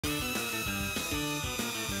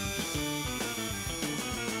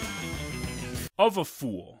Of a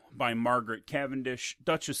Fool by Margaret Cavendish,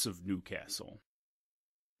 Duchess of Newcastle.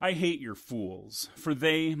 I hate your fools, for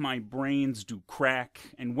they my brains do crack,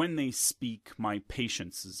 and when they speak, my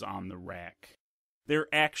patience is on the rack. Their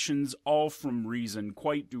actions all from reason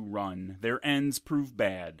quite do run, their ends prove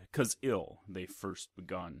bad, 'cause ill they first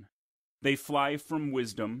begun. They fly from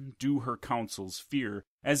wisdom, do her counsels fear,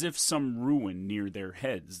 as if some ruin near their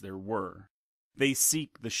heads there were. They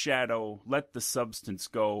seek the shadow, let the substance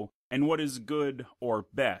go, and what is good or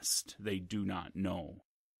best they do not know.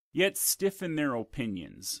 Yet stiff in their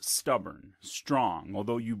opinions, stubborn, strong,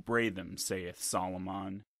 although you bray them, saith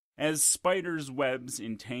Solomon. As spiders' webs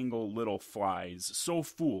entangle little flies, so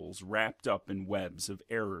fools wrapped up in webs of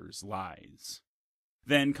errors lies.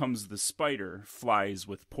 Then comes the spider, flies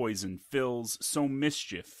with poison fills, so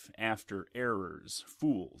mischief after errors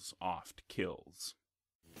fools oft kills.